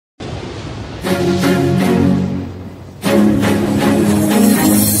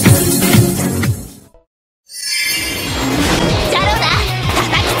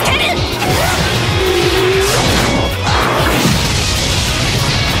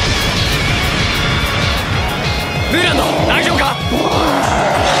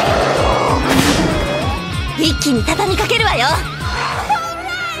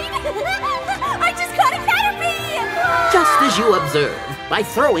Just as you observe, by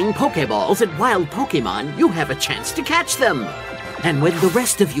throwing Pokeballs at wild Pokemon, you have a chance to catch them. And when the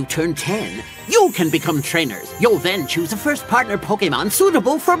rest of you turn 10, you can become trainers. You'll then choose a first partner Pokemon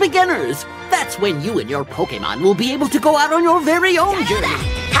suitable for beginners. That's when you and your Pokemon will be able to go out on your very own journey.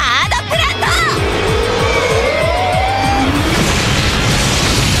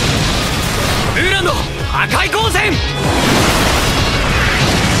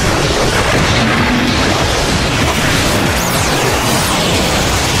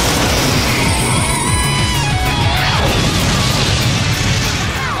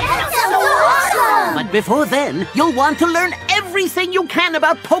 But before then, you'll want to learn everything you can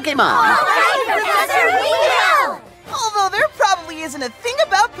about Pokemon. All right, Professor, we will! Although there probably isn't a thing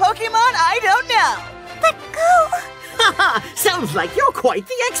about Pokemon I don't know. But go! Haha, sounds like you're quite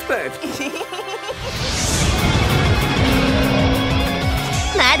the expert.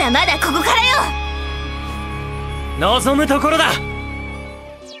 まだまだここからよ。望むところだ。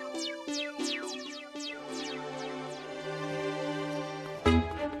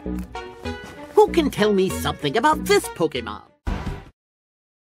Who can tell me something about this Pokemon?